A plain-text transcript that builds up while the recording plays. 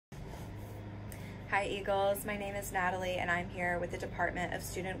Hi Eagles, my name is Natalie and I'm here with the Department of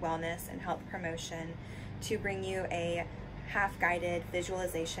Student Wellness and Health Promotion to bring you a half-guided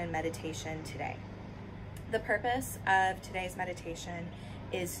visualization meditation today. The purpose of today's meditation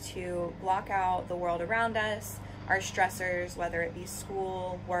is to block out the world around us, our stressors, whether it be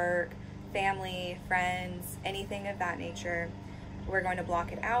school, work, family, friends, anything of that nature. We're going to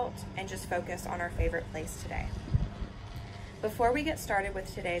block it out and just focus on our favorite place today. Before we get started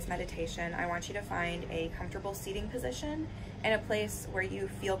with today's meditation, I want you to find a comfortable seating position and a place where you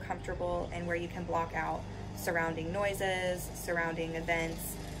feel comfortable and where you can block out surrounding noises, surrounding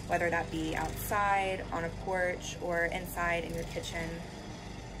events, whether that be outside, on a porch, or inside in your kitchen.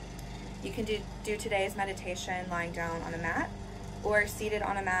 You can do today's meditation lying down on a mat, or seated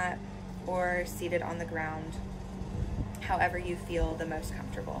on a mat, or seated on the ground, however you feel the most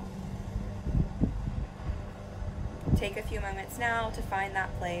comfortable. Take a few moments now to find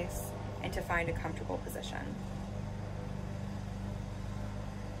that place and to find a comfortable position.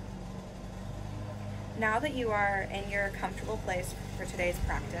 Now that you are in your comfortable place for today's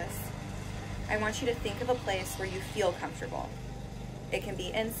practice, I want you to think of a place where you feel comfortable. It can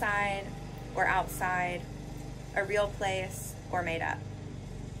be inside or outside, a real place or made up.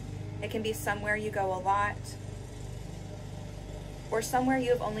 It can be somewhere you go a lot or somewhere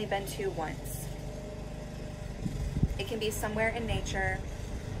you have only been to once. It can be somewhere in nature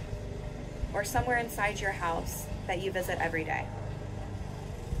or somewhere inside your house that you visit every day.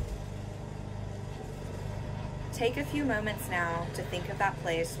 Take a few moments now to think of that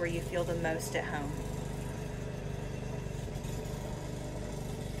place where you feel the most at home.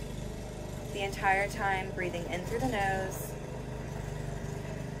 The entire time breathing in through the nose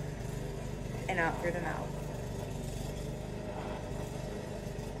and out through the mouth.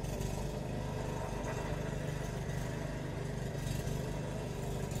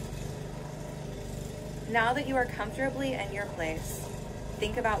 Now that you are comfortably in your place,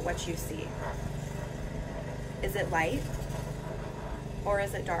 think about what you see. Is it light or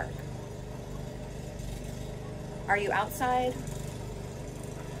is it dark? Are you outside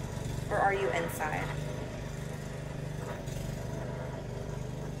or are you inside?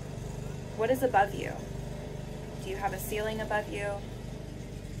 What is above you? Do you have a ceiling above you,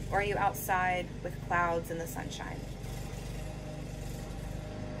 or are you outside with clouds in the sunshine?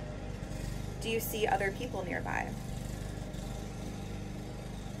 Do you see other people nearby?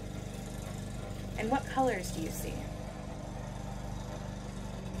 And what colors do you see?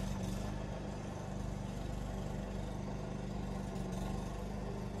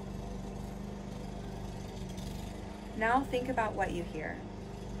 Now think about what you hear.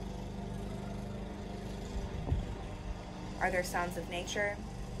 Are there sounds of nature?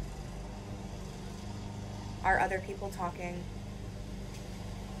 Are other people talking?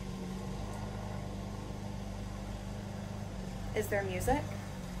 Is there music?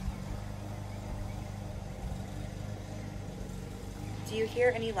 Do you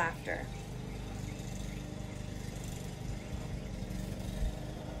hear any laughter?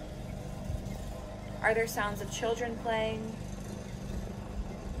 Are there sounds of children playing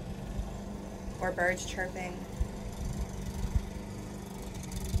or birds chirping?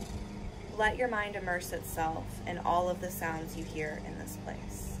 Let your mind immerse itself in all of the sounds you hear in this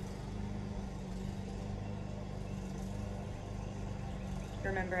place.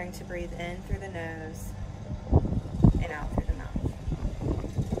 Remembering to breathe in through the nose and out through the mouth.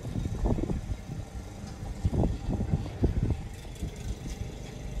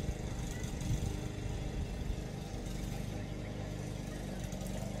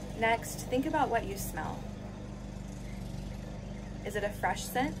 Next, think about what you smell. Is it a fresh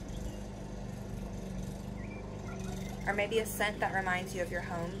scent? Or maybe a scent that reminds you of your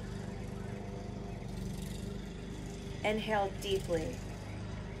home? Inhale deeply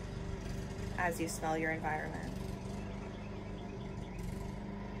as you smell your environment.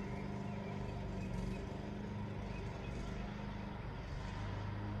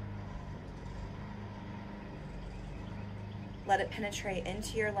 Let it penetrate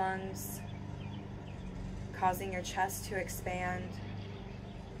into your lungs, causing your chest to expand,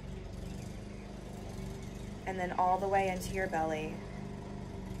 and then all the way into your belly,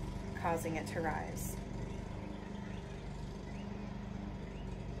 causing it to rise.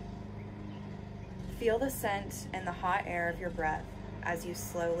 Feel the scent and the hot air of your breath as you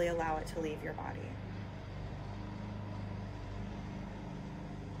slowly allow it to leave your body.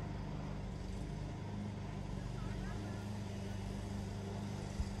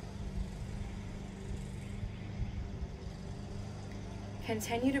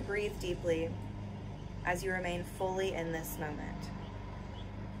 Continue to breathe deeply as you remain fully in this moment.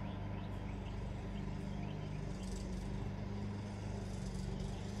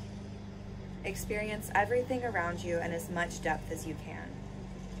 Experience everything around you in as much depth as you can.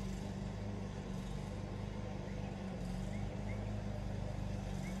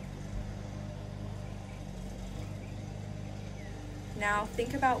 Now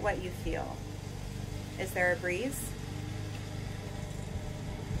think about what you feel. Is there a breeze?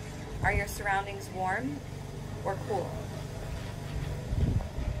 Are your surroundings warm or cool?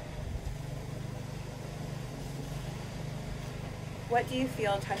 What do you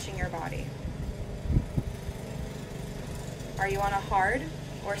feel touching your body? Are you on a hard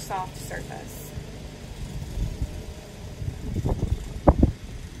or soft surface?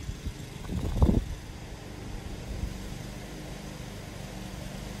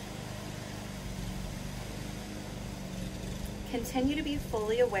 Continue to be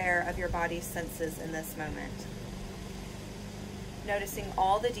fully aware of your body's senses in this moment, noticing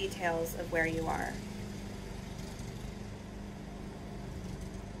all the details of where you are.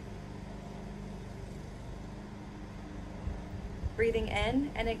 Breathing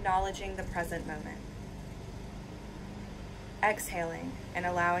in and acknowledging the present moment. Exhaling and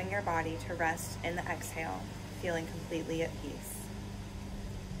allowing your body to rest in the exhale, feeling completely at peace.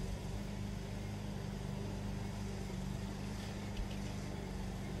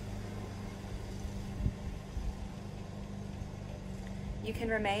 You can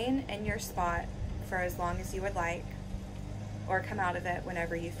remain in your spot for as long as you would like, or come out of it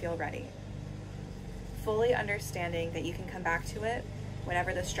whenever you feel ready. Fully understanding that you can come back to it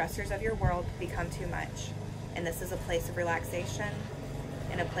whenever the stressors of your world become too much, and this is a place of relaxation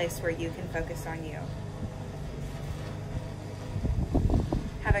and a place where you can focus on you.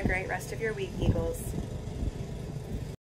 Have a great rest of your week, Eagles.